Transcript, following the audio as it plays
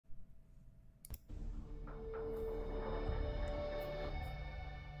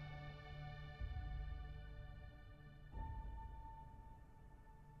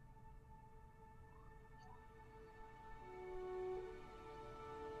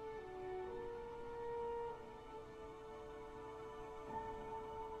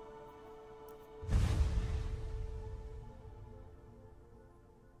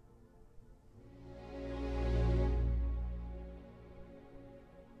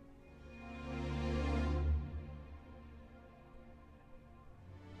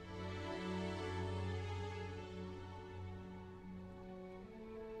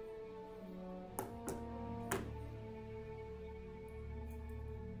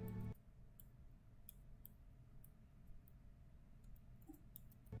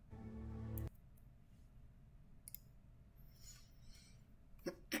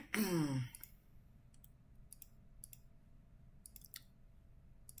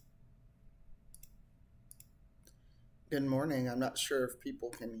Good morning. I'm not sure if people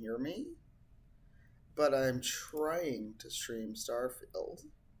can hear me, but I'm trying to stream Starfield.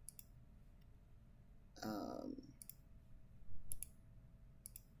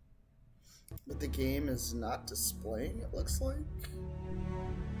 But the game is not displaying, it looks like.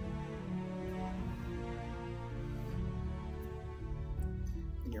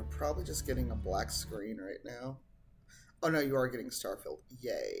 And you're probably just getting a black screen right now. Oh no, you are getting Starfield.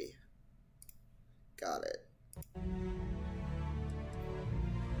 Yay. Got it.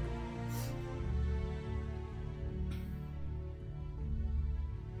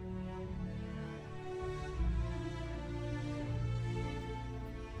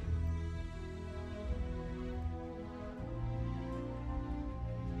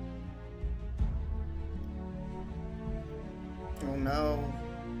 Oh no.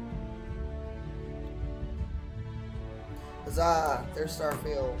 Huzzah! There's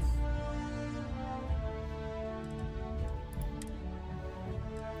Starfield.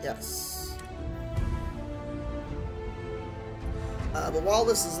 Yes. But while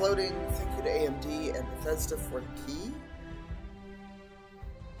this is loading, thank you to AMD and Bethesda for the key.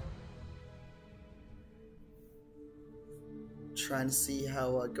 Trying to see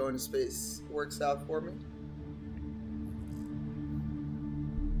how going to space works out for me.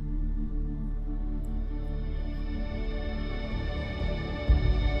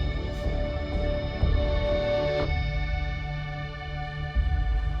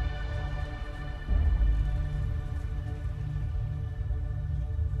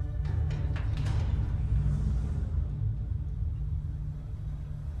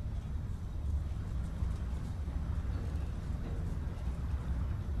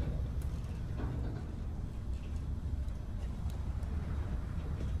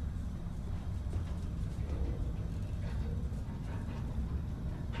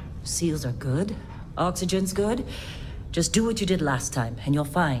 Seals are good. Oxygen's good. Just do what you did last time, and you're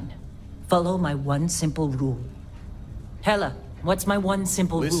fine. Follow my one simple rule. Hella, what's my one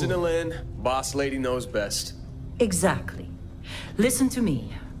simple rule? Listen to Lynn. Boss lady knows best. Exactly. Listen to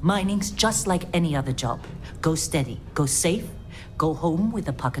me. Mining's just like any other job. Go steady, go safe, go home with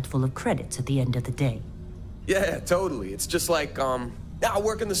a pocket full of credits at the end of the day. Yeah, totally. It's just like, I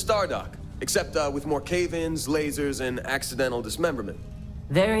work in the Star Dock. Except, with more cave-ins, lasers, and accidental dismemberment.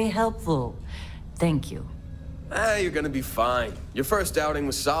 Very helpful. Thank you. You're gonna be fine. Your first outing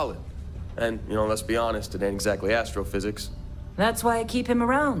was solid. And, let's be honest, it ain't exactly astrophysics. That's why I keep him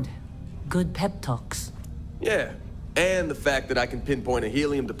around. Good pep talks. Yeah, and the fact that I can pinpoint a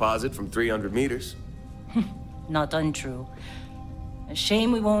helium deposit from 300 meters. Not untrue. A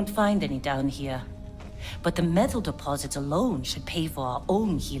shame we won't find any down here. But the metal deposits alone should pay for our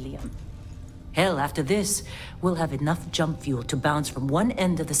own helium. Hell, after this, we'll have enough jump fuel to bounce from one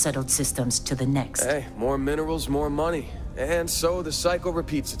end of the settled systems to the next. Hey, more minerals, more money. And so the cycle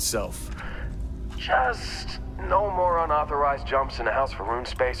repeats itself. Just no more unauthorized jumps in the house for rune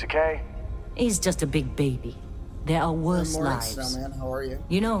space, okay? He's just a big baby. There are worse lives. Snowman. How are you?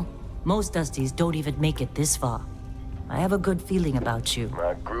 You know, most Dusties don't even make it this far. I have a good feeling about you.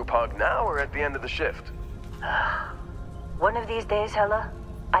 Group hug now or at the end of the shift? One of these days, Hella,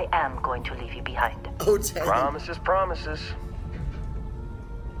 I am going to leave you behind. Oh, dang. Promises, promises.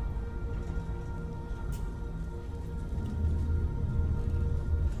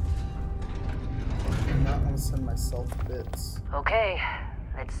 I'm not going to send myself bits. Okay,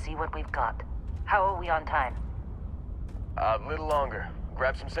 let's see what we've got. How are we on time? A little longer.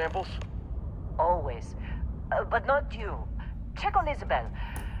 Grab some samples? Always. But not you. Check on Isabel.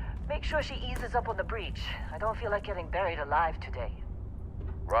 Make sure she eases up on the breach. I don't feel like getting buried alive today.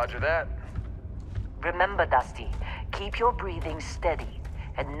 Roger that. Remember, Dusty, keep your breathing steady,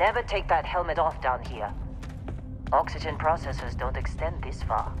 and never take that helmet off down here. Oxygen processors don't extend this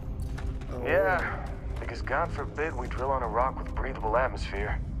far. Oh. Yeah, because God forbid we drill on a rock with breathable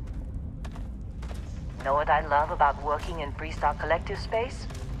atmosphere. Know what I love about working in Freestar Collective space?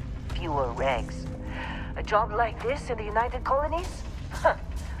 Fewer regs. A job like this in the United Colonies? Huh.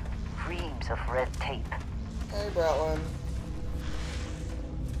 Reams of red tape. Hey, Bratlin.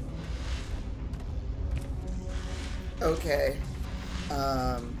 Okay.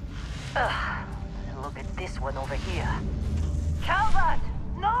 Look at this one over here. Calvert!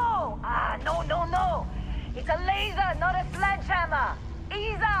 No! No. It's a laser, not a sledgehammer.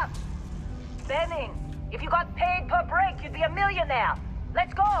 Ease up! Benning, if you got paid per break, you'd be a millionaire.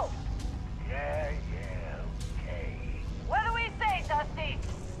 Let's go! Yeah, okay. What do we say, Dusty?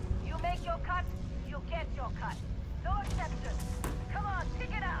 You make your cut, you get your cut. No exceptions. Come on,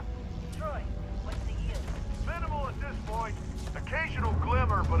 pick it up. Troy, what's the yield? Minimal at this point. Occasional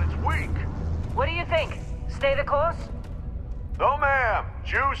glimmer, but it's weak. What do you think? Stay the course? No, ma'am.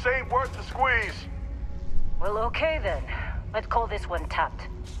 Juice ain't worth the squeeze. Well, okay then. Let's call this one tapped.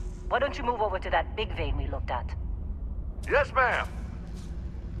 Why don't you move over to that big vein we looked at? Yes, ma'am.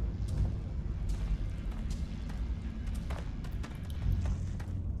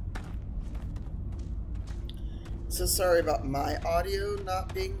 So sorry about my audio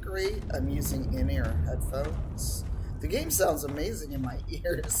not being great. I'm using in-ear headphones. The game sounds amazing in my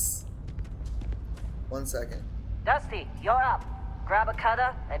ears. 1 second. Dusty, you're up. Grab a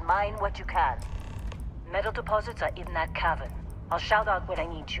cutter and mine what you can. Metal deposits are in that cavern. I'll shout out when I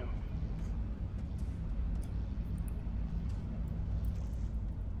need you.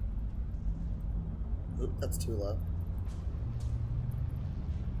 Oop, that's too low.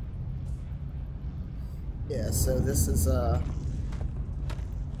 Yeah, so this is okay,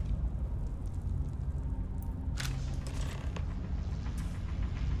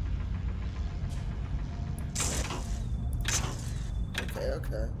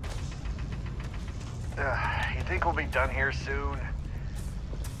 okay. You think we'll be done here soon?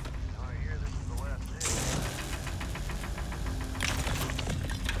 I hear this is the last day.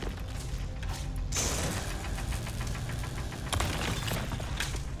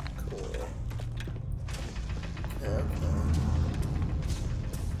 Cool. Okay, okay.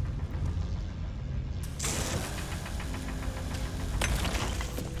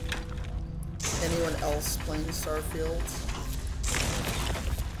 Anyone else playing Starfield?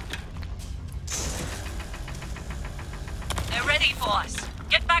 They're ready for us.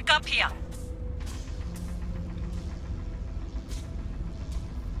 Get back up here.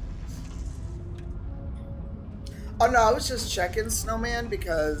 Oh no, I was just checking, Snowman,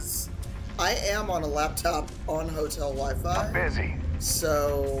 because I am on a laptop on hotel Wi-Fi. I'm busy.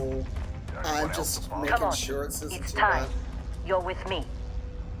 So I'm Anyone else just follow? making Come on. sure it's isn't It's too time. bad. You're with me.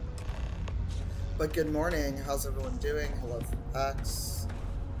 But good morning. How's everyone doing? Hello from PAX.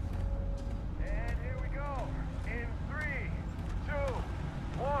 And here we go. In 3, 2,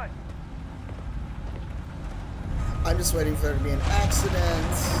 1. I'm just waiting for there to be an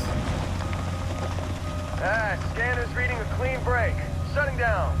accident. Scanner's reading a clean break. Shutting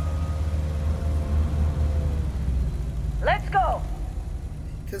down. Let's go.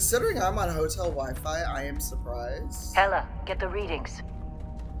 Considering I'm on hotel Wi-Fi, I am surprised. Hella, get the readings.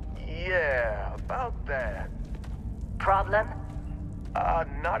 Yeah, about that. Problem?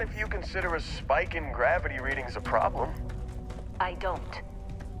 Not if you consider a spike in gravity readings a problem. I don't.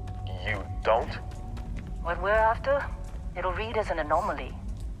 You don't? What we're after, it'll read as an anomaly.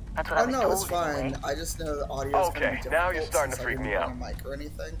 That's what I Oh was no, told it's fine. anyway. I just know the audio is Okay, going to be now you're difficult starting to since I freak me didn't out. have a mic or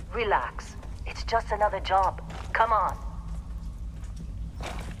anything. Relax. It's just another job. Come on.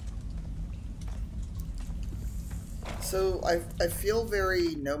 So I feel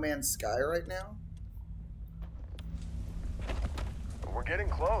very No Man's Sky right now. We're getting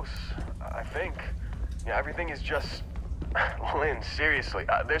close, I think. Yeah, everything is just... Lynn, seriously,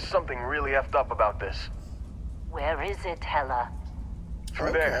 there's something really effed up about this. Where is it, Hella?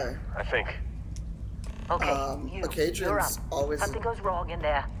 Through there, I think. Okay, okay, you're up. Dreams, always- Something goes wrong in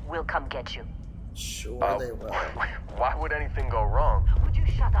there, we'll come get you. Sure they will. Why would anything go wrong? Would you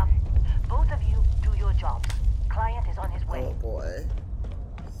shut up? Both of you do your jobs. Client is on his way. Oh boy.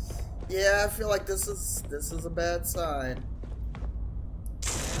 Yeah, I feel like this is a bad sign.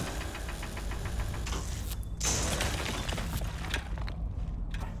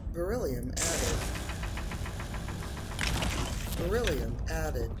 Beryllium added. Beryllium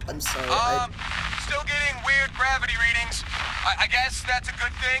added. I'm sorry. Still getting weird gravity readings. I guess that's a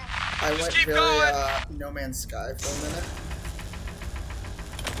good thing. I Just went keep very going. No Man's Sky for a minute.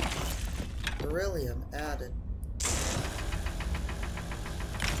 Beryllium added.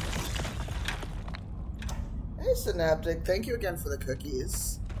 Hey Synaptic, thank you again for the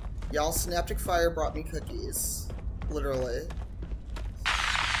cookies. Y'all, Synaptic Fire brought me cookies. Literally.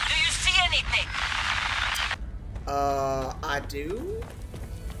 Do you see anything? I do?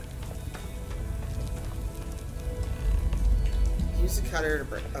 Use the cutter to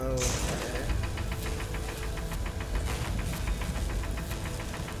break. Oh, okay.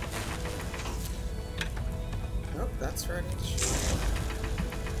 Nope, that's where I need to shoot.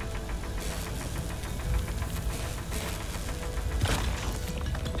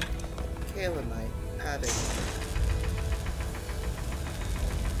 Kalenite added.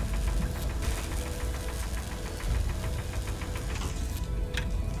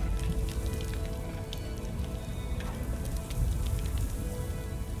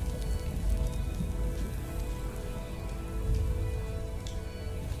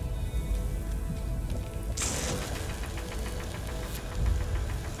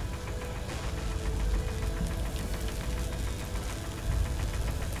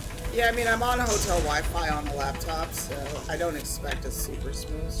 Yeah, I mean, I'm on hotel Wi-Fi on the laptop, so I don't expect a super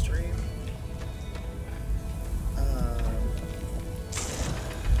smooth stream.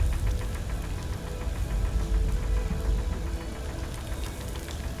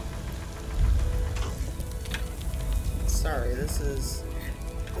 Sorry, this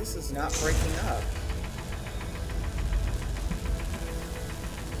is not breaking up.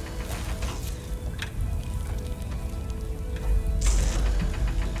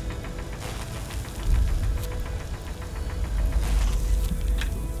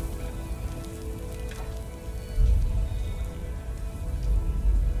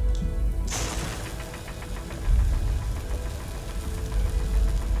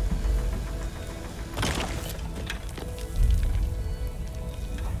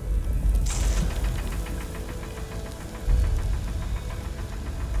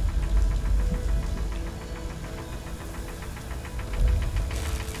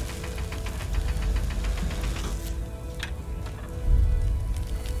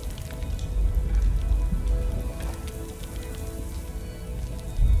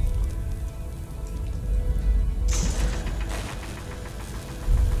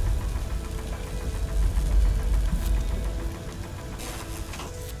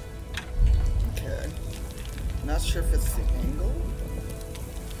 Not sure if it's the angle.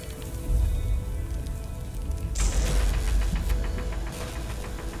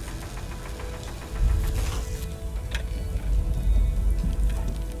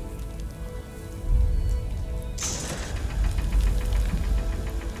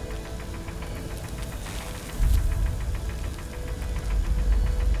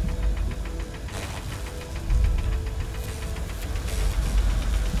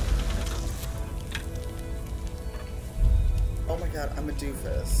 Oh my god, I'm a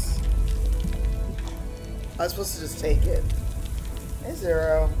doofus. I was supposed to just take it. Hey,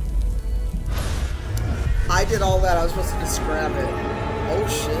 Zero. I did all that. I was supposed to just grab it. Oh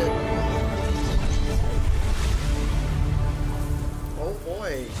shit. Oh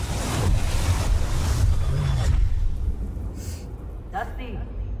boy. Dusty,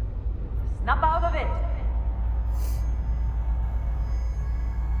 snap out of it.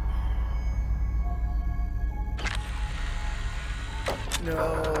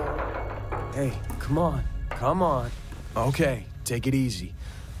 No. Hey, come on. Come on. Okay, take it easy.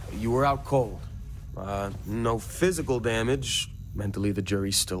 You were out cold. No physical damage. Mentally, the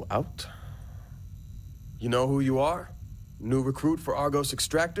jury's still out. You know who you are? New recruit for Argos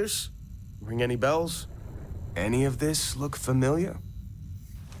Extractors? Ring any bells? Any of this look familiar?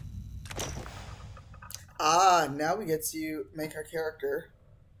 Ah, now we get to make our character.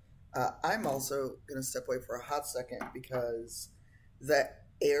 I'm also gonna step away for a hot second because that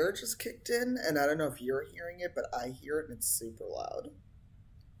air just kicked in, and I don't know if you're hearing it, but I hear it and it's super loud.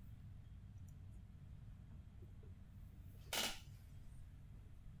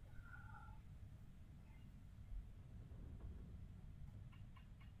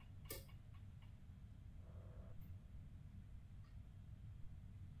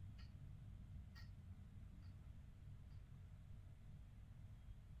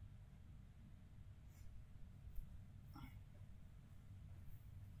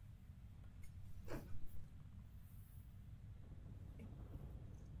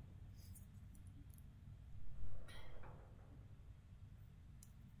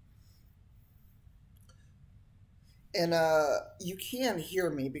 And you can hear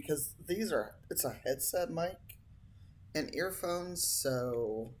me because it's a headset mic and earphones,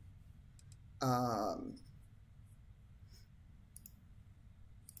 so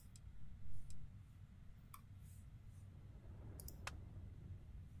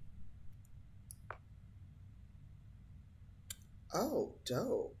oh,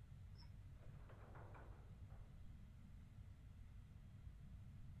 dope.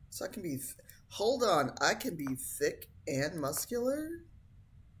 So I can be hold on, I can be thick and muscular?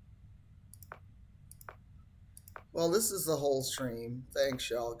 Well, this is the whole stream. Thanks,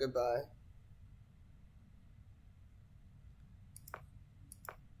 y'all. Goodbye.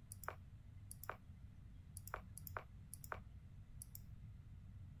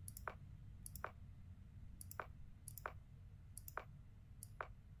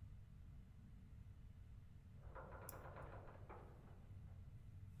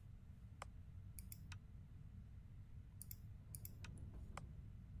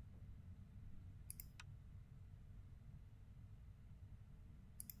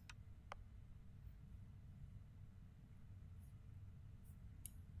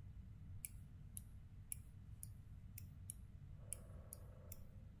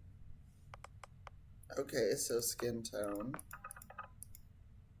 Okay, so skin tone.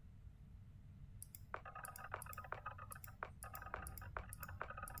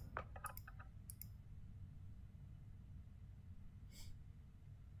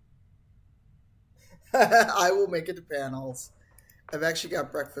 I will make it to panels. I've actually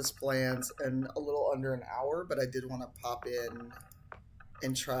got breakfast plans in a little under an hour, but I did want to pop in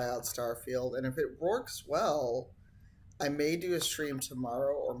and try out Starfield. And if it works well, I may do a stream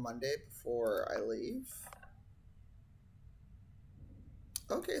tomorrow or Monday before I leave.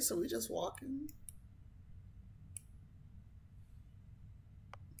 Okay, so we just walking.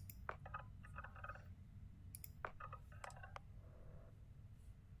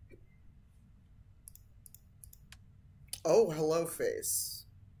 Oh, hello, face.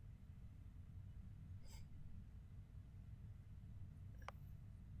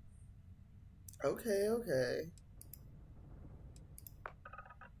 Okay, okay.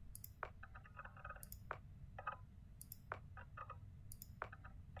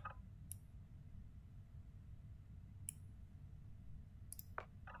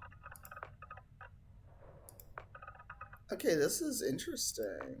 Okay, this is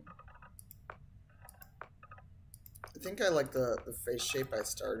interesting. I think I like the face shape I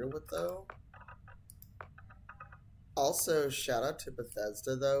started with, though. Also, shout out to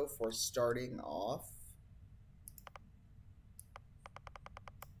Bethesda, though, for starting off.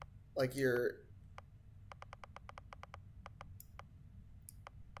 Like, your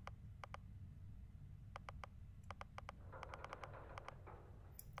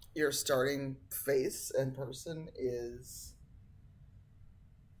starting face and person is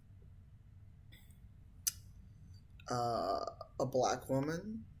a black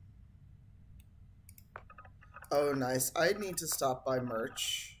woman. Oh, nice. I need to stop by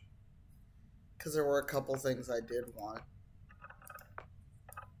merch because there were a couple things I did want.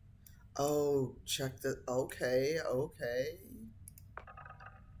 Oh, check the. Okay, okay.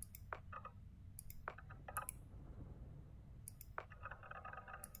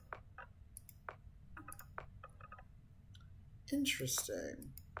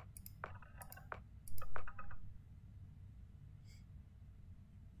 Interesting.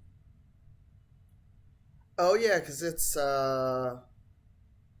 Oh yeah, because it's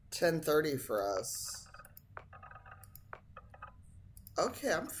 10:30 for us.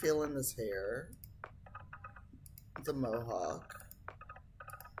 Okay, I'm feeling this hair. The mohawk.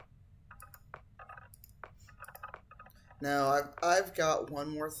 Now I've got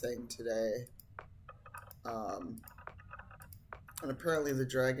one more thing today. And apparently the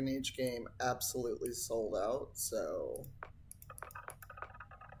Dragon Age game absolutely sold out, so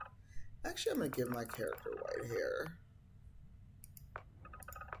actually I'm gonna give my character white hair.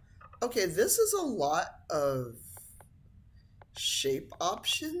 Okay, this is a lot of shape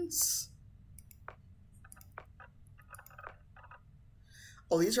options.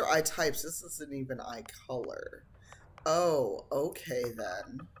 Oh, these are eye types. This isn't even eye color. Oh, okay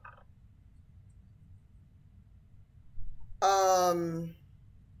then.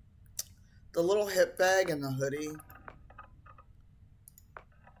 The little hip bag and the hoodie.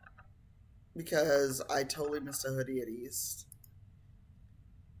 Because I totally missed a hoodie at East.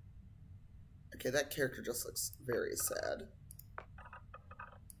 Okay, that character just looks very sad.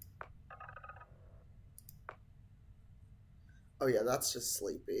 Oh yeah, that's just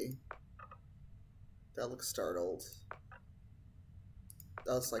sleepy. That looks startled.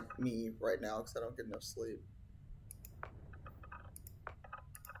 That's like me right now because I don't get enough sleep.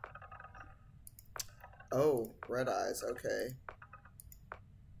 Oh, red eyes, okay.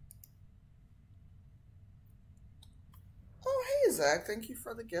 Oh, hey, Zach, thank you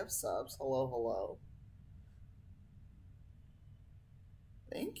for the gift subs. Hello, hello.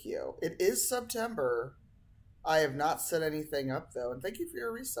 Thank you. It is September. I have not set anything up, though, and thank you for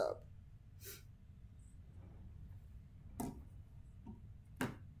your resub.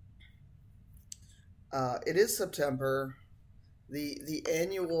 It is September. The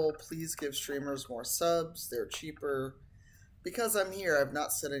annual please give streamers more subs. They're cheaper. Because I'm here, I've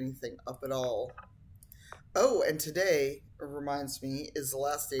not set anything up at all. Oh, and today, it reminds me, is the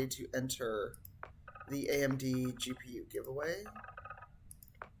last day to enter the AMD GPU giveaway.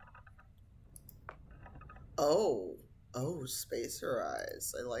 Oh, spacer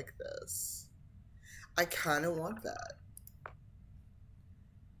eyes. I like this. I kind of want that.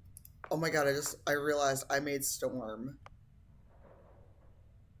 Oh my god, I realized I made Storm.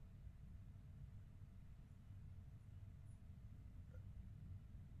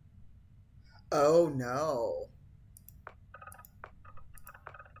 Oh no.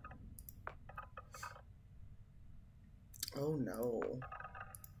 Oh no.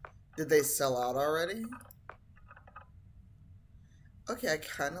 Did they sell out already? Okay, I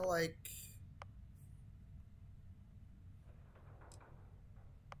kind of like...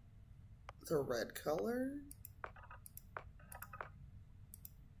 the red color?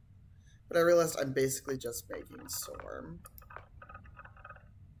 But I realized I'm basically just making Storm.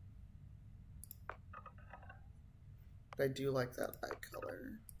 But I do like that eye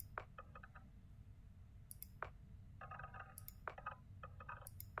color.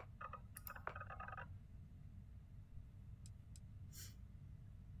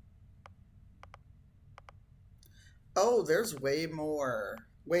 Oh, there's way more.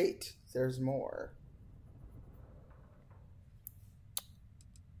 Wait, there's more.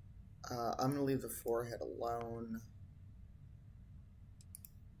 I'm gonna leave the forehead alone.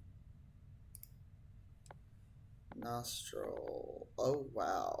 Nostril. Oh,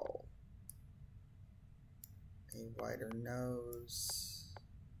 wow. A wider nose.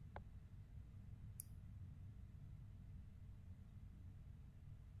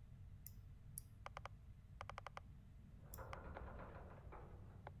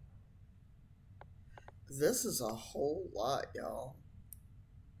 This is a whole lot, y'all.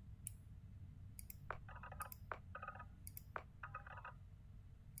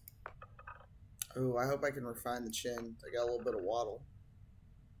 Oh, I hope I can refine the chin. I got a little bit of waddle.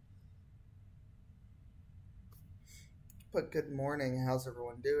 But good morning. How's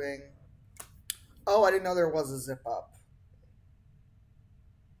everyone doing? Oh, I didn't know there was a zip up.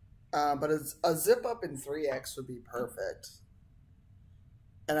 But a zip up in 3x would be perfect.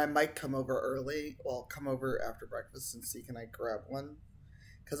 And I might come over early. Well, come over after breakfast and see can I grab one.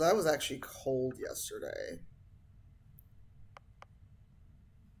 Because I was actually cold yesterday.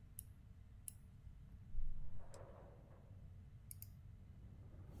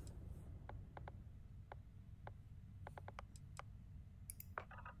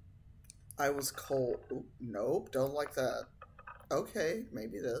 I was cold. Ooh, nope, don't like that. Okay,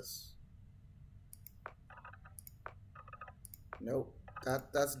 maybe this. Nope,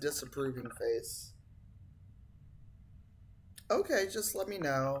 that's disapproving face. Okay, just let me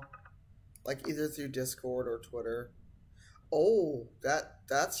know. Like either through Discord or Twitter. Oh,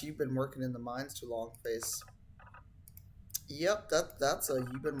 that's you've been working in the mines too long face. Yep, that's a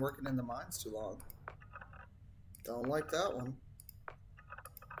you've been working in the mines too long. Don't like that one.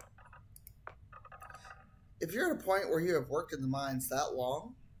 If you're at a point where you have worked in the mines that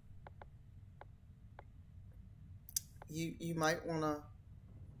long, you might want to.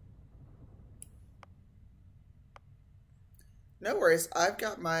 No worries. I've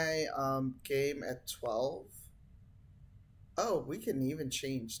got my game at 12. Oh, we can even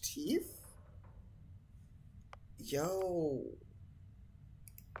change teeth? Yo.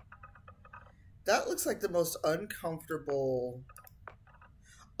 That looks like the most uncomfortable.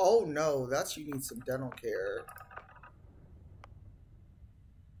 Oh no, that's you need some dental care.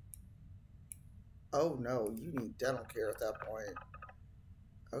 Oh no, you need dental care at that point.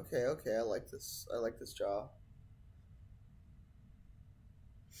 Okay, okay, I like this. I like this jaw.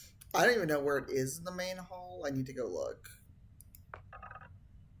 I don't even know where it is in the main hall. I need to go look.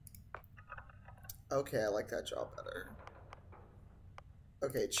 Okay, I like that jaw better.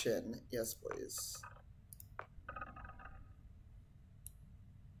 Okay, chin. Yes, please.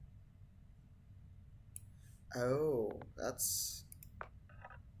 Oh, that's...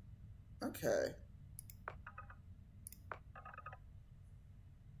 Okay.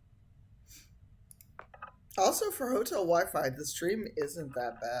 Also, for hotel Wi-Fi, the stream isn't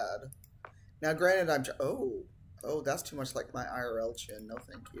that bad. Now, granted, I'm... Oh, that's too much like my IRL chin. No,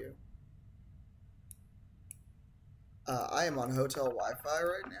 thank you. I am on hotel Wi-Fi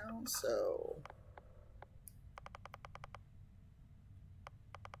right now, so...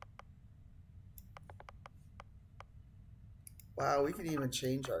 Wow, we can even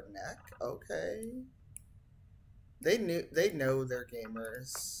change our neck. Okay. They know they're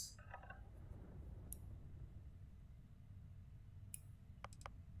gamers.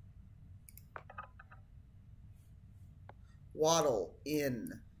 Waddle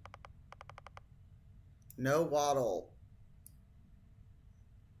in. No waddle.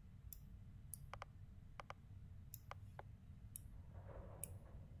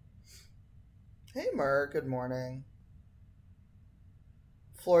 Hey Mer, good morning.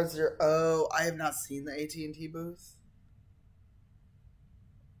 Floor 0. Oh, I have not seen the AT&T booth.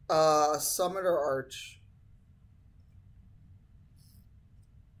 Summit or Arch?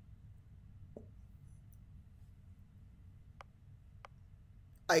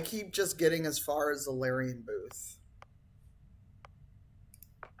 I keep just getting as far as the Larian booth.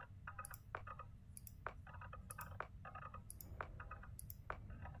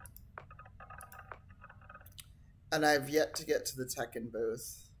 And I've yet to get to the Tekken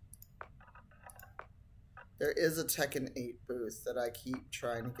booth. There is a Tekken 8 booth that I keep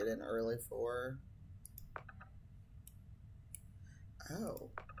trying to get in early for. Oh.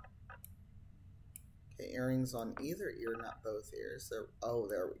 Okay, earrings on either ear, not both ears. There. Oh,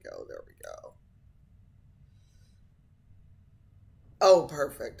 there we go. There we go. Oh,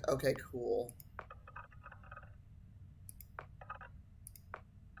 perfect. Okay, cool.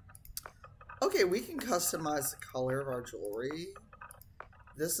 Okay, we can customize the color of our jewelry.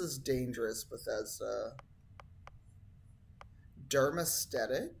 This is dangerous, Bethesda.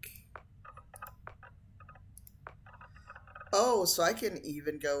 Dermasthetic. Oh, so I can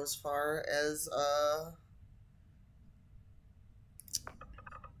even go as far as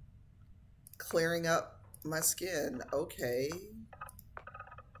clearing up my skin. Okay.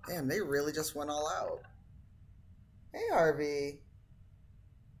 Damn, they really just went all out. Hey, Harvey.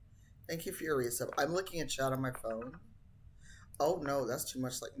 Thank you for your resub. I'm looking at chat on my phone. Oh no, that's too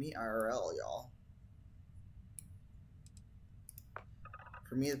much like me IRL, y'all.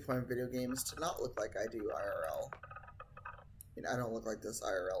 For me, the point of video game is to not look like I do IRL. I mean, I don't look like this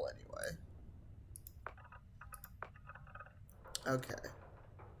IRL anyway. Okay.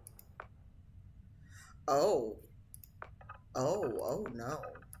 Oh. Oh no.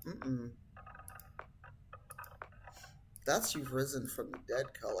 That's You've Risen from the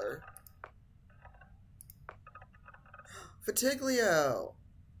Dead color. Vitiglio!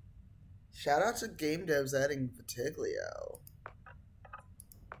 Shout out to game devs adding Vitiglio.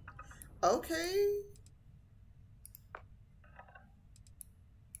 Okay.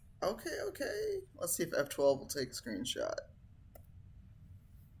 Okay. Let's see if F12 will take a screenshot.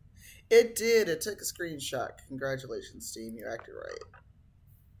 It did. It took a screenshot. Congratulations, Steam. You acted right.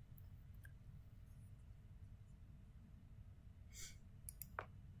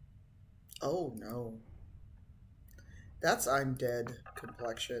 Oh, no. That's I'm dead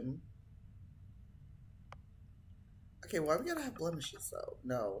complexion. Okay, why we gotta have blemishes, though?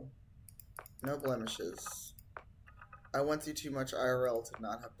 No. No blemishes. I went through too much IRL to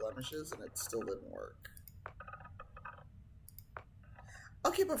not have blemishes, and it still didn't work.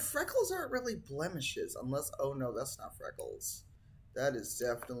 Okay, but freckles aren't really blemishes, unless... Oh, no, that's not freckles. That is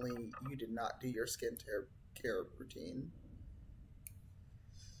definitely... You did not do your skin care routine.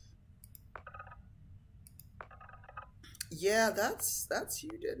 Yeah, that's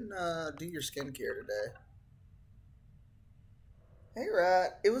you didn't do your skincare today. Hey,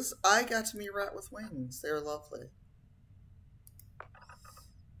 Rat. I got to meet Rat with wings. They were lovely.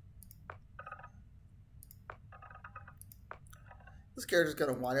 This character's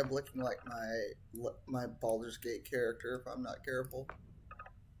gonna wind up looking like my Baldur's Gate character if I'm not careful.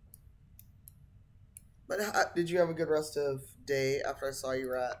 But did you have a good rest of day after I saw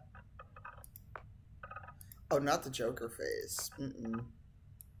you, Rat? Oh, not the Joker face.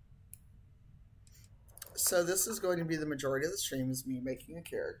 So this is going to be the majority of the stream is me making a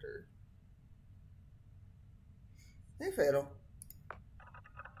character. Hey, Fatal.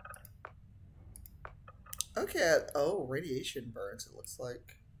 Okay. Oh, radiation burns, it looks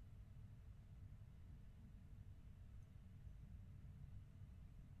like.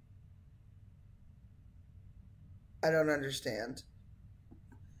 I don't understand.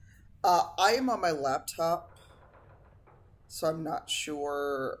 I am on my laptop, so I'm not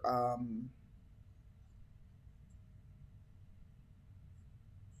sure.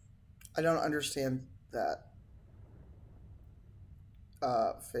 I don't understand that.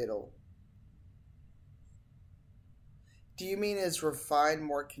 Fatal. Do you mean is refine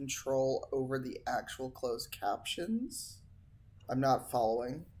more control over the actual closed captions? I'm not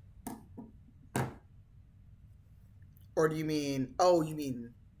following. Or do you mean, oh, you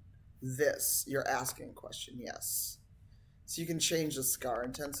mean this? You're asking a question, yes. So you can change the scar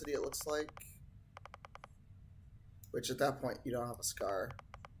intensity, it looks like. Which at that point, you don't have a scar.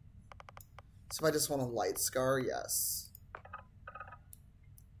 So if I just want a light scar, yes.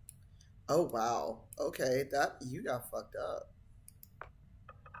 Oh, wow. Okay, you got fucked up.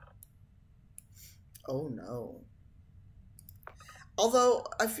 Oh, no. Although,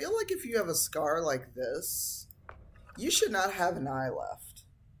 I feel like if you have a scar like this, you should not have an eye left.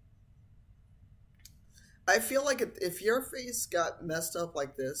 I feel like if your face got messed up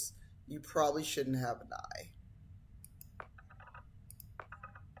like this, you probably shouldn't have an eye.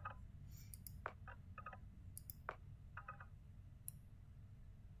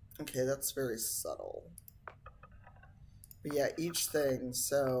 Okay, that's very subtle. But yeah, each thing,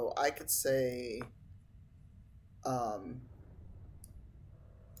 so I could say,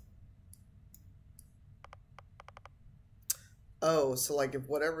 oh, so like if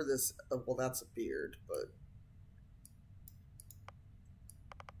whatever this, well, that's a beard, but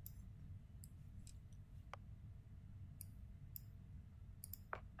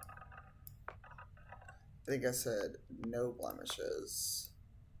I think I said no blemishes.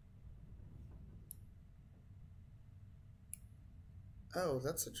 Oh,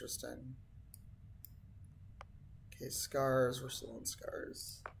 that's interesting. Okay, scars. We're still on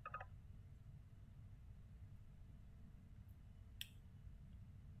scars.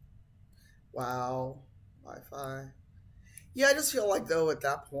 Wow. Wi-Fi. Yeah, I just feel like though at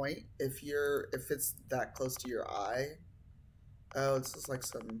that point, if it's that close to your eye, oh, it's just like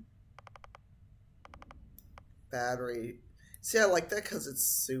some battery. See, I like that because it's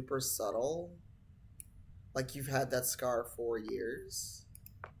super subtle. Like you've had that scar for years.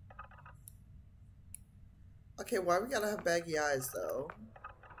 Okay, why we gotta have baggy eyes though?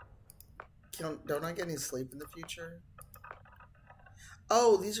 Don't I get any sleep in the future?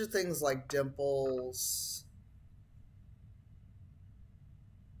 Oh, these are things like dimples.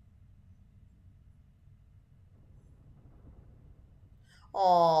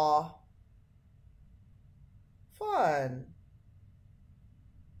 Aww. Fun.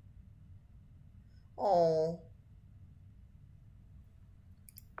 Oh.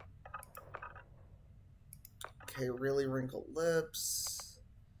 Okay, really wrinkled lips.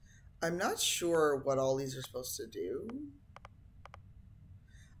 I'm not sure what all these are supposed to do.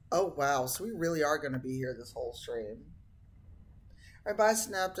 Oh, wow. So we really are going to be here this whole stream. Alright, bye,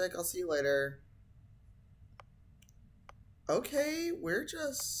 Synaptic. I'll see you later. Okay, we're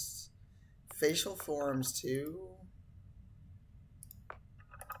just... facial forms, too.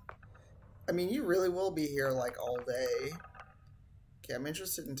 I mean, you really will be here, like, all day. Okay, I'm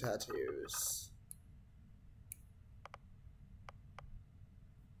interested in tattoos.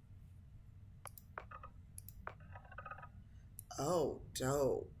 Oh,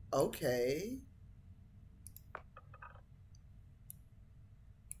 dope. Okay.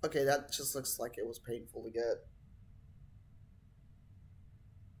 Okay, that just looks like it was painful to get.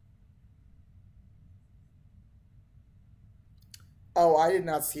 Oh, I did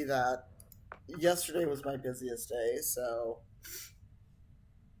not see that. Yesterday was my busiest day, so...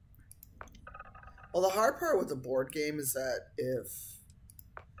 Well, the hard part with the board game is that if...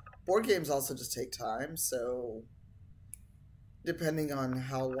 Board games also just take time, so... Depending on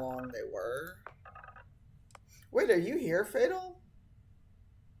how long they were... Wait, are you here, Fatal?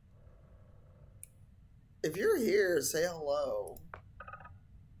 If you're here, say hello.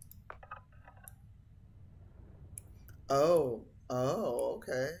 Oh. Oh,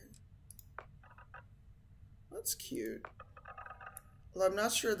 okay. That's cute. Well, I'm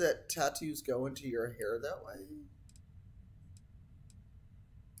not sure that tattoos go into your hair that way.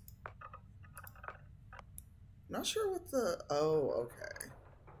 I'm not sure what the... Oh, okay.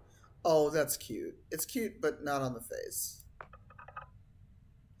 Oh, that's cute. It's cute, but not on the face.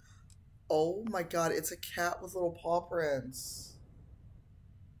 Oh my god, it's a cat with little paw prints.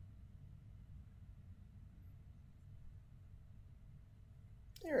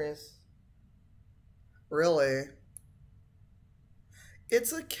 There he is. Really?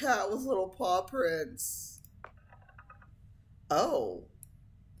 It's a cat with little paw prints. Oh.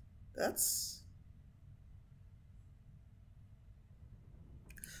 That's...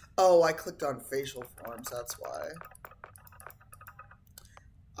 Oh, I clicked on facial forms, that's why.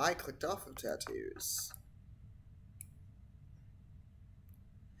 I clicked off of tattoos.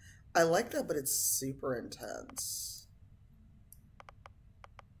 I like that, but it's super intense.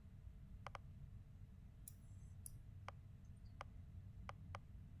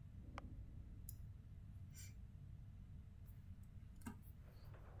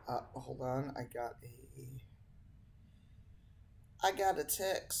 Hold on, I got a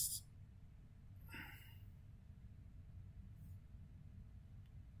text.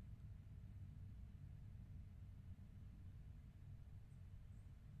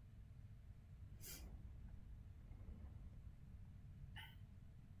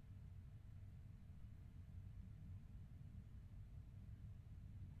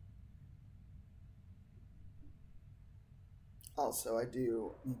 Also, I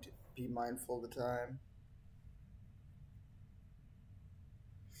do need to be mindful of the time.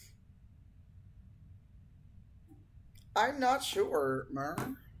 I'm not sure, Mer.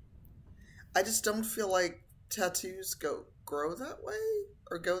 I just don't feel like tattoos grow that way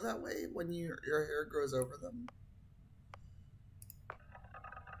or go that way when your hair grows over them.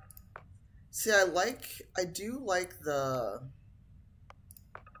 See, I do like the...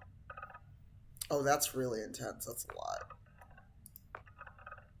 Oh, that's really intense. That's a lot.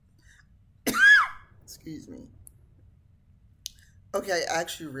 Excuse me. Okay, I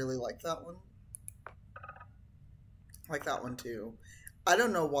actually really like that one. I like that one too. I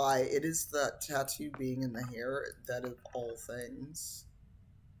don't know why. It is the tattoo being in the hair that of all things.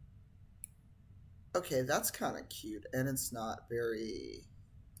 Okay, that's kind of cute, and it's not very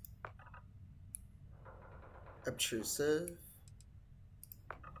obtrusive.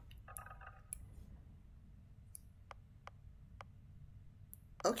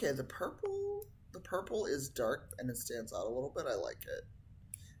 Okay, the purple is dark and it stands out a little bit. I like it.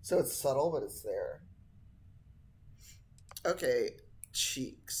 So it's subtle, but it's there. Okay,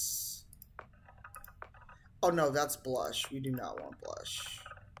 cheeks. Oh no, that's blush. We do not want blush.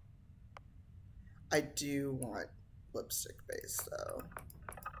 I do want lipstick base though.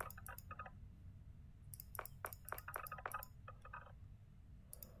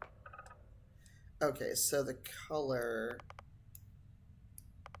 Okay, so the color.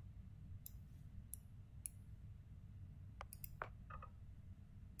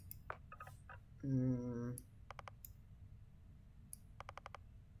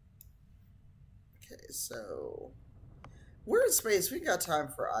 Okay, so we're in space. We got time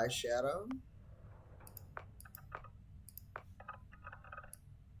for eyeshadow.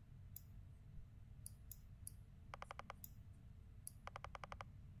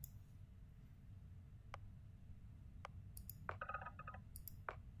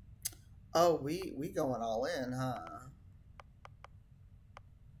 Oh, we going all in, huh?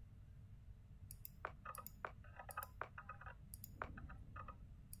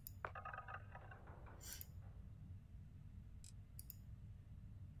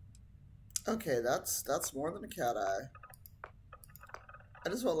 Okay, that's more than a cat eye. I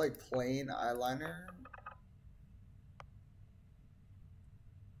just want like plain eyeliner.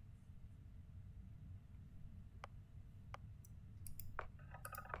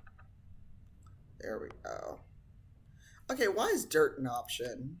 There we go. Okay, why is dirt an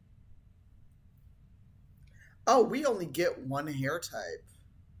option? Oh, we only get one hair type.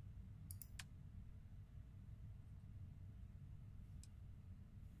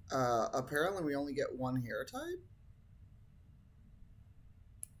 Apparently we only get one hair type?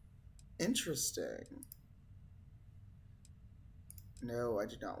 Interesting. No, I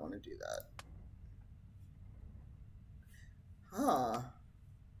do not want to do that. Huh.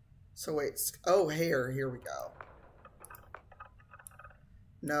 So wait, oh, hair, here we go.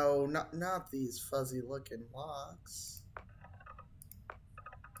 No, not these fuzzy looking locks.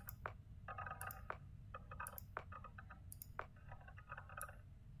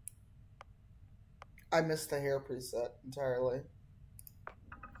 I missed the hair preset entirely.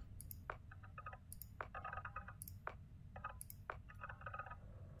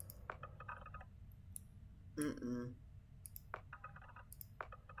 Mm-mm.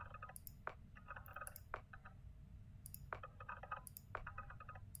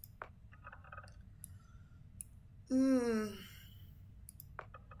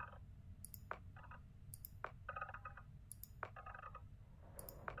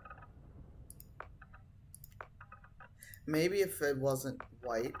 Maybe if it wasn't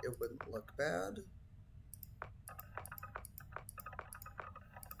white, it wouldn't look bad.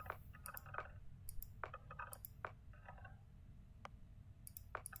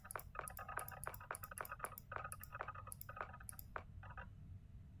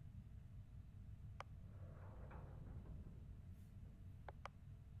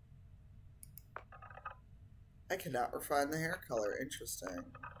 I cannot refine the hair color. Interesting.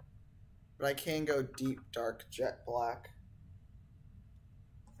 But I can go deep, dark, jet black.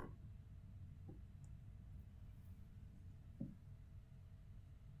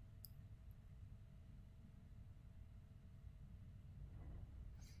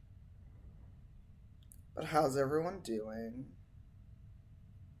 But how's everyone doing?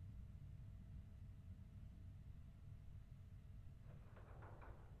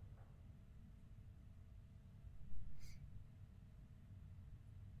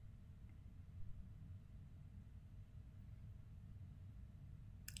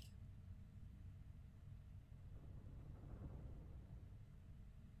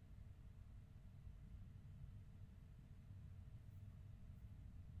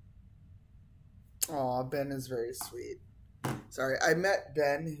 Aw, Ben is very sweet. Sorry, I met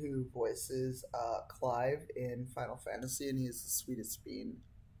Ben, who voices Clive in Final Fantasy, and he's the sweetest bean.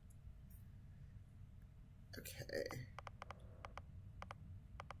 Okay.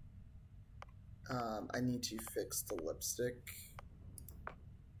 I need to fix the lipstick.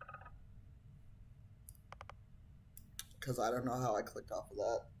 Because I don't know how I clicked off of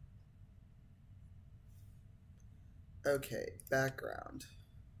that. Okay, background.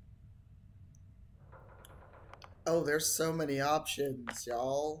 Oh, there's so many options,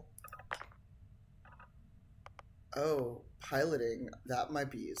 y'all. Oh, piloting. That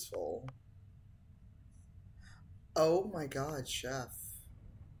might be useful. Oh my god, chef.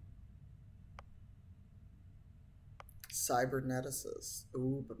 Cyberneticist.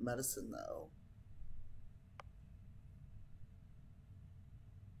 Ooh, but medicine though.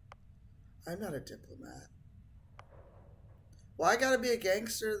 I'm not a diplomat. Why gotta be a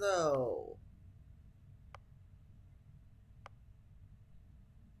gangster, though?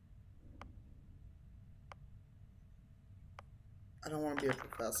 I don't want to be a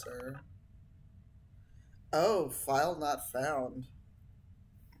professor. Oh, file not found.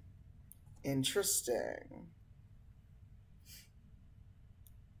 Interesting.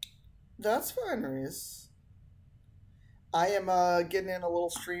 That's fine, Reese. I am getting in a little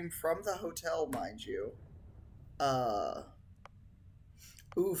stream from the hotel, mind you.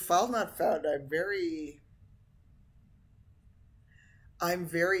 Ooh, file not found. I'm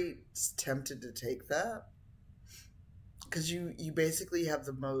very tempted to take that. Because you basically have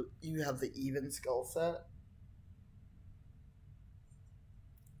the even skill set.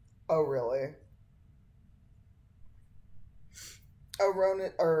 Oh, really? Oh,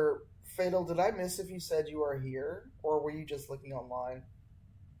 Ronan, or Fatal, did I miss if you said you are here? Or were you just looking online?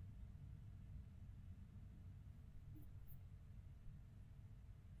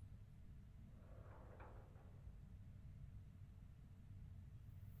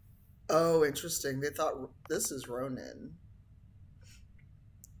 Oh, interesting. They thought this is Ronan.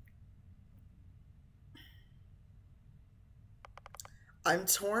 I'm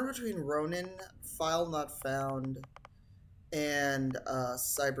torn between Ronan, file not found, and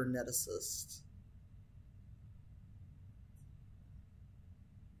cyberneticist.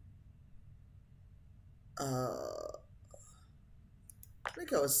 I'm gonna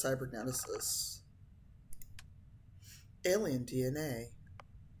go with cyberneticist. Alien DNA.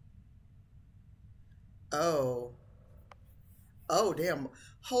 Oh. Oh, damn.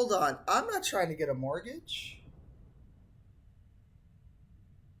 Hold on. I'm not trying to get a mortgage.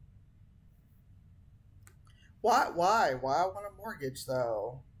 Why I want a mortgage,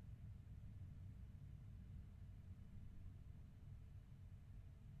 though?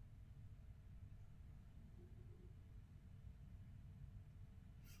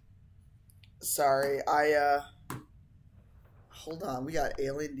 Sorry, hold on, we got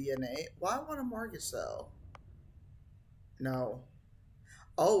alien DNA. Why I want a mortgage, though? No.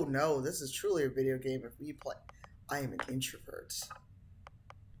 Oh, no, this is truly a video game if we play. I am an introvert.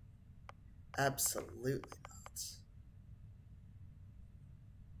 Absolutely not.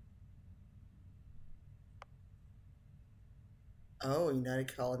 Oh,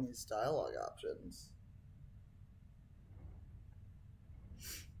 United Colonies dialogue options.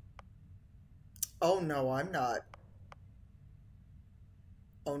 Oh, no, I'm not.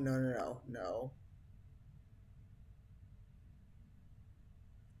 Oh, no.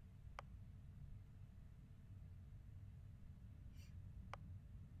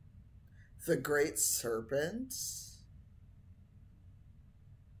 The Great Serpent?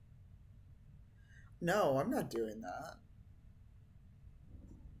 No, I'm not doing that.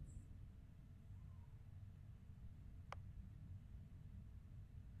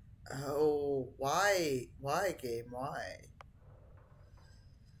 Oh, why? Why, game? Why?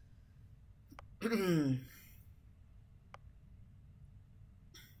 I'm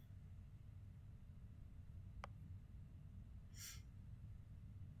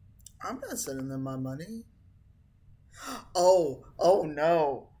not sending them my money. Oh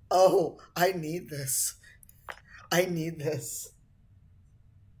no. Oh, I need this. I need this.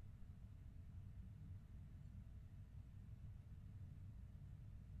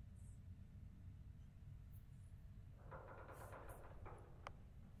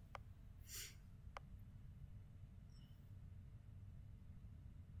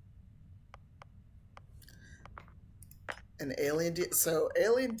 An alien so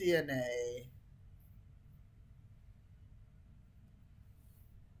alien DNA.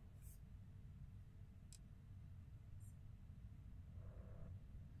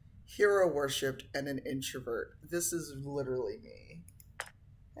 Hero worshipped and an introvert. This is literally me.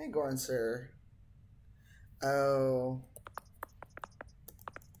 Hey, Goran, sir. Oh.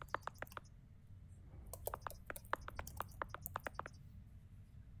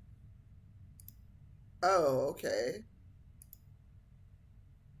 Oh, okay.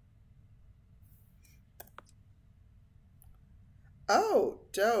 Oh,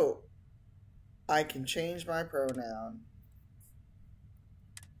 dope. I can change my pronoun.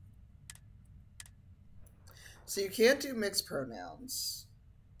 So you can't do mixed pronouns.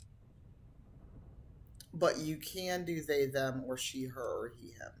 But you can do they, them, or she, her, or he,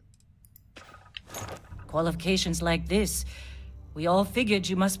 him. Qualifications like this, we all figured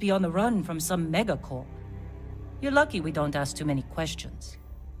you must be on the run from some megacorp. You're lucky we don't ask too many questions.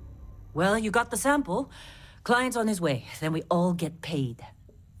 Well, you got the sample. Client's on his way, then we all get paid.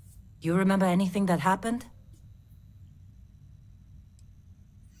 You remember anything that happened?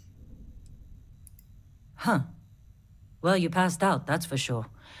 Huh. Well, you passed out, that's for sure.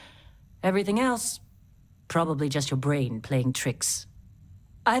 Everything else, probably just your brain playing tricks.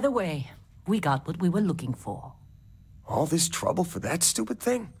 Either way, we got what we were looking for. All this trouble for that stupid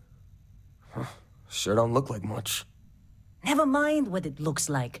thing? Huh. Sure don't look like much. Never mind what it looks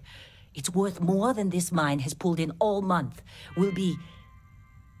like. It's worth more than this mine has pulled in all month. We'll be...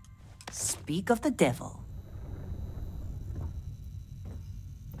 Speak of the devil.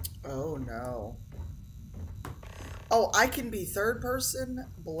 Oh, no. Oh, I can be third person?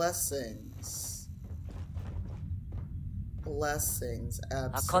 Blessings. Blessings,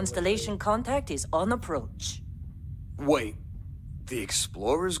 absolutely. Our constellation contact is on approach. Wait, the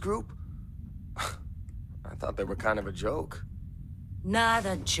Explorers group? I thought they were kind of a joke. Not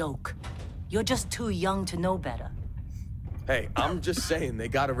a joke. You're just too young to know better. Hey, I'm just saying they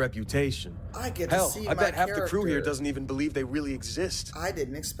got a reputation. I get to Hell, see I my bet half the crew here character. doesn't even believe they really exist. I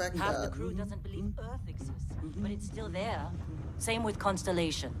didn't expect Half the that. crew doesn't believe Earth exists, but it's still there. Same with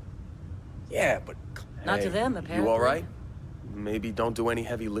Constellation. Yeah, but... Not hey, to them, You apparently. alright? Maybe don't do any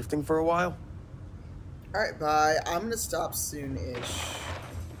heavy lifting for a while? Alright, bye. I'm gonna stop soon-ish.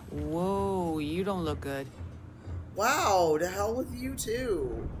 Whoa, you don't look good. Wow, to hell with you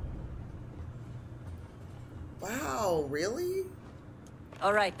too. Wow, really?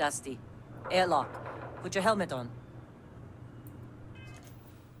 All right, Dusty. Airlock. Put your helmet on.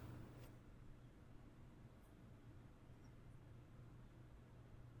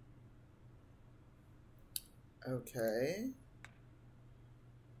 Okay.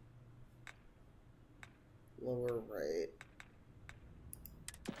 Lower right.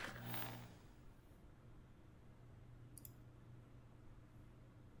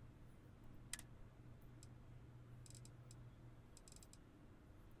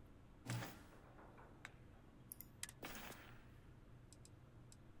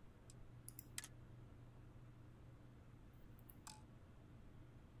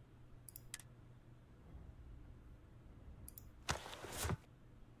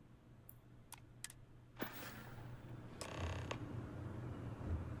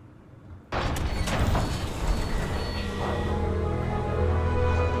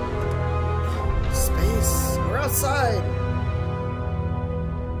 Space! We're outside!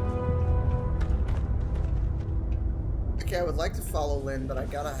 Okay, I would like to follow Lynn, but I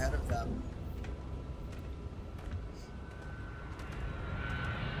got ahead of them.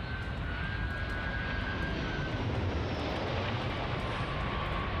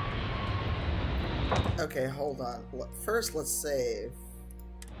 Okay, hold on. First, let's save.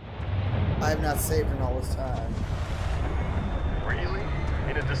 I have not saved in all this time. Really?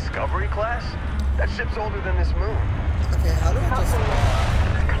 In a Discovery class? That ship's older than this moon. Okay, how do I just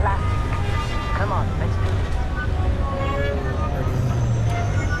walk? Classic. Come on, let's do this.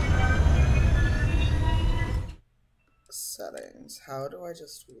 Settings. How do I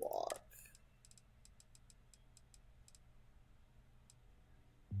just walk?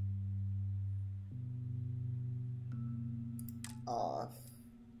 Off.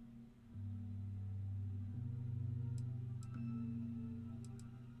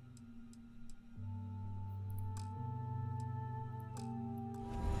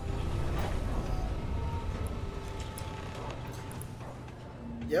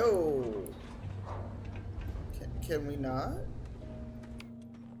 Yo! Can we not?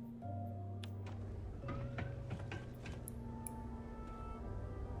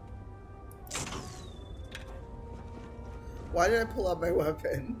 Why did I pull out my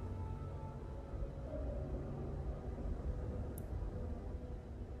weapon?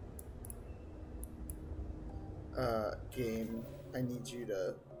 Game, I need you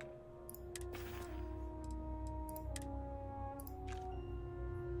to...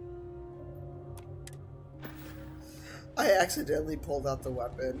 I accidentally pulled out the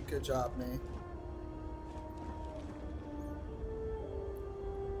weapon. Good job, me.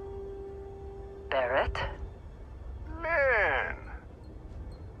 Barrett? Man!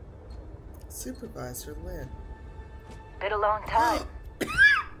 Supervisor Lynn. Been a long time.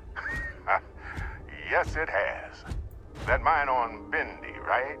 Yes, it has. That mine on Bendy,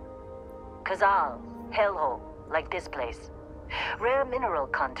 right? Kazal, hellhole, like this place. Rare mineral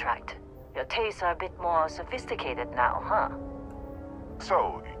contract. Your tastes are a bit more sophisticated now, huh?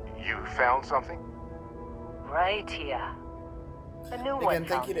 So, you found something? Right here. A new one. Again,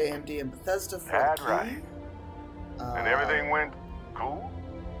 thank you to AMD and Bethesda for That the key. right. And everything went cool?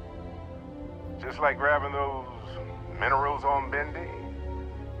 Just like grabbing those minerals on Bendy?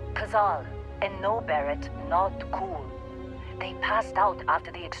 Kazal, and no, Barrett, not cool. They passed out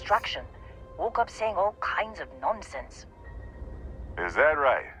after the extraction. Woke up saying all kinds of nonsense. Is that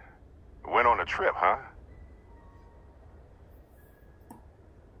right? Went on a trip, huh?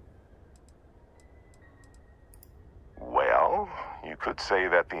 Well, you could say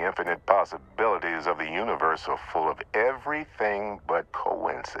that the infinite possibilities of the universe are full of everything but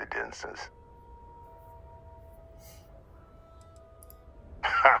coincidences.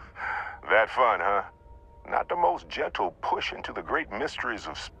 That fun, huh? Not the most gentle push into the great mysteries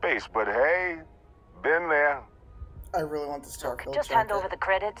of space, but hey, been there. I really want the Starfield. Just hand over the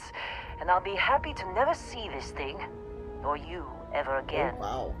credits, and I'll be happy to never see this thing, or you, ever again. Oh,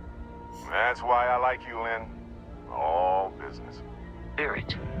 wow. That's why I like you, Lynn. All business.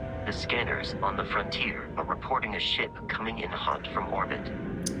 Barrett, the scanners on the frontier are reporting a ship coming in hot from orbit.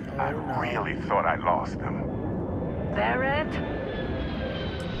 I really thought I lost them. Barrett?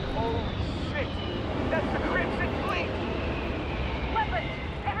 Oh, shit! That's the Crimson Fleet! Weapons!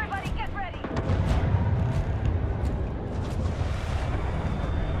 Everybody get ready!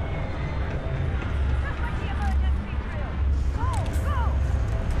 Just like the emergency drill! Go! Go!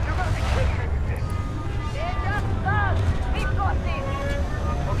 You're gonna be kidding me with this! It just does! We've got this!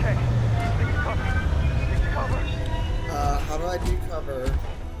 Okay, stick to cover. Stick to cover. How do I do cover?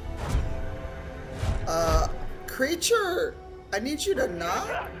 Creature! I need you to not.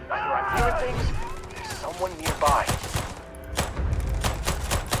 Either I'm hearing things, there's someone nearby.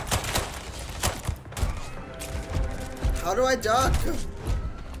 How do I duck?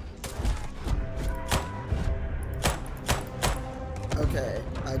 Okay,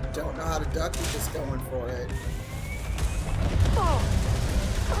 I don't know how to duck, he's just going for it.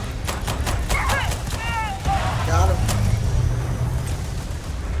 Got him.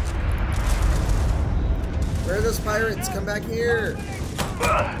 Where are those pirates? Come back here.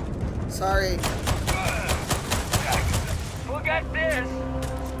 Sorry. Look at this!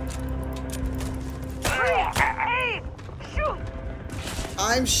 Aim! Shoot!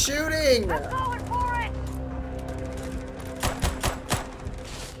 I'm shooting! Going for it!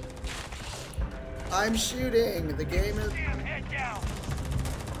 I'm shooting. The game is... Head down!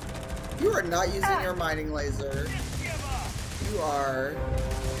 You are not using your mining laser. You are...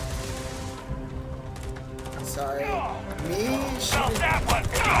 Sorry. Me shooting... That one!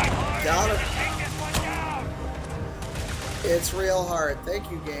 Got him. Take this one down! It's real hard. Thank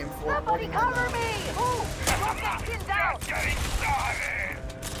you, game, for Somebody pointing that cover out. me! Move! Drop that pin down! Getting started!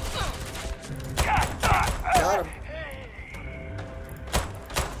 Got him.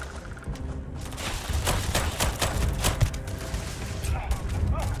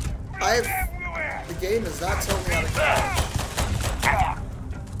 The game is not telling me how to catch.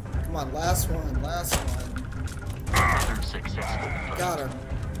 Come on, last one, last one. Another successful. Got him.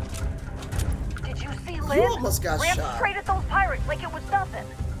 Did you see You Lynn? almost got Ran shot. straight at those pirates like it was nothing.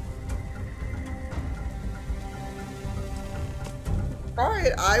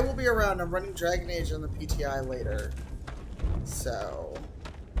 Alright, I will be around. I'm running Dragon Age on the PTI later. So...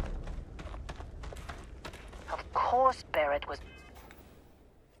 Of course Barrett was...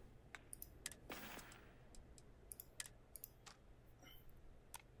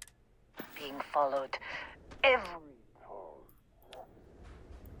 being followed every...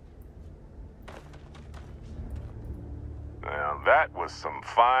 Now, that was some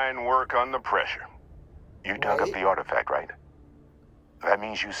fine work under pressure. You dug up Right. the artifact, right? That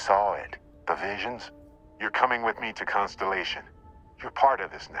means you saw it. The visions? You're coming with me to Constellation. You're part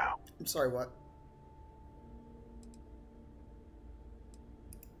of this now. I'm sorry, what?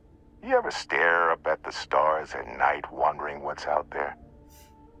 You ever stare up at the stars at night wondering what's out there?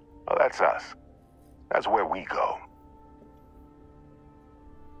 Well, that's us. That's where we go.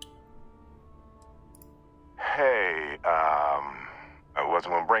 Hey, I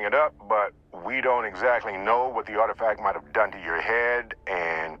wasn't gonna bring it up, but we don't exactly know what the artifact might have done to your head,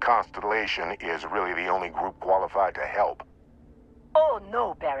 and Constellation is really the only group qualified to help. Oh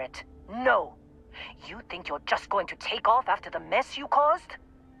no, Barrett. No. You think you're just going to take off after the mess you caused?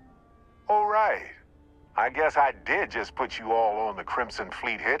 All right. I guess I did just put you all on the Crimson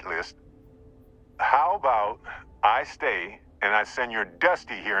Fleet hit list. How about I stay and I send your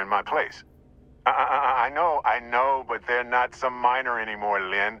Dusty here in my place? I know, but they're not some miner anymore,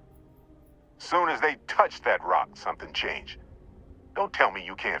 Lynn. Soon as they touch that rock, something changed. Don't tell me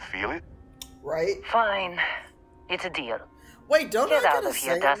you can't feel it. Right? Fine. It's a deal. Wait, don't Get I out get a of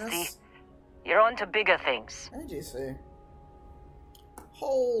here, say in Dusty. this? You're on to bigger things. I do see.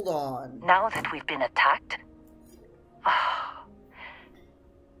 Hold on. Now that we've been attacked,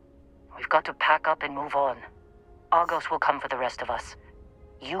 we've got to pack up and move on. Argos will come for the rest of us.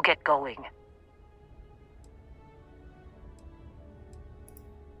 You get going.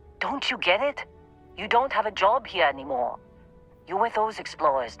 Don't you get it? You don't have a job here anymore. You're with those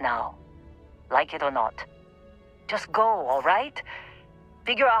explorers now. Like it or not. Just go, all right?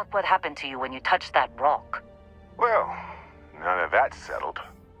 Figure out what happened to you when you touched that rock. Well, now that that's settled.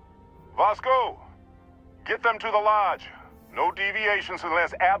 Vasco, get them to the lodge. No deviations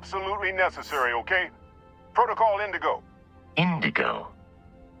unless absolutely necessary, okay? Protocol Indigo. Indigo.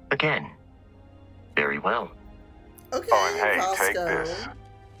 Again. Very well. Okay, Oh, and hey, Vasco. take this.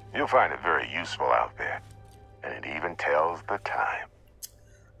 You'll find it very useful out there. And it even tells the time.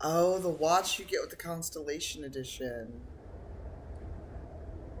 Oh, the watch you get with the Constellation Edition.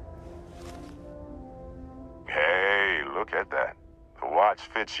 Hey, look at that. The watch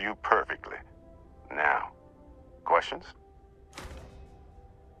fits you perfectly. Now, questions?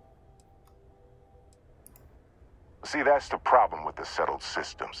 See, that's the problem with the settled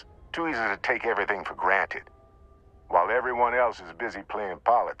systems. Too easy to take everything for granted. While everyone else is busy playing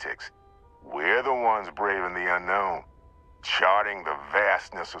politics, we're the ones braving the unknown, charting the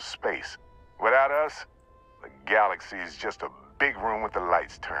vastness of space. Without us, the galaxy is just a big room with the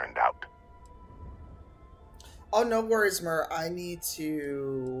lights turned out. Oh, no worries, Mer. I need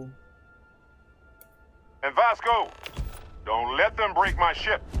to... And Vasco, don't let them break my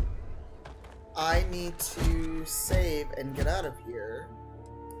ship. I need to save and get out of here.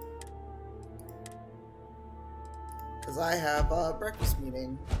 Because I have a breakfast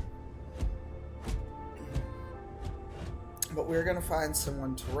meeting. But we're going to find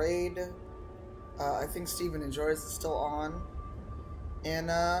someone to raid. I think Steven Enjoys is still on. And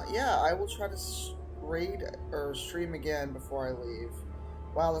yeah, I will try to raid or stream again before I leave.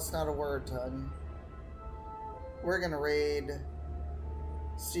 Wow, that's not a word, Tanya. We're going to raid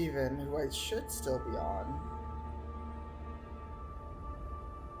Steven, who I should still be on.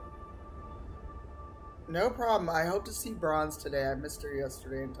 No problem. I hope to see Bronze today. I missed her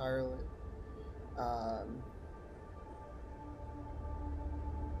yesterday entirely.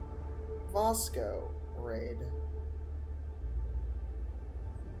 Vasco raid.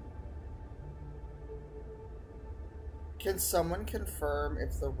 Can someone confirm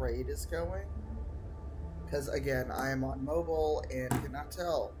if the raid is going? Because again, I am on mobile and cannot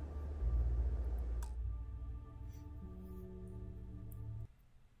tell.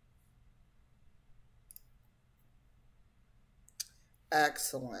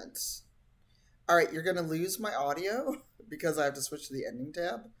 Excellent. Alright, you're going to lose my audio because I have to switch to the ending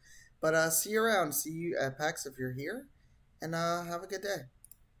tab. But see you around. See you at PAX if you're here. And have a good day.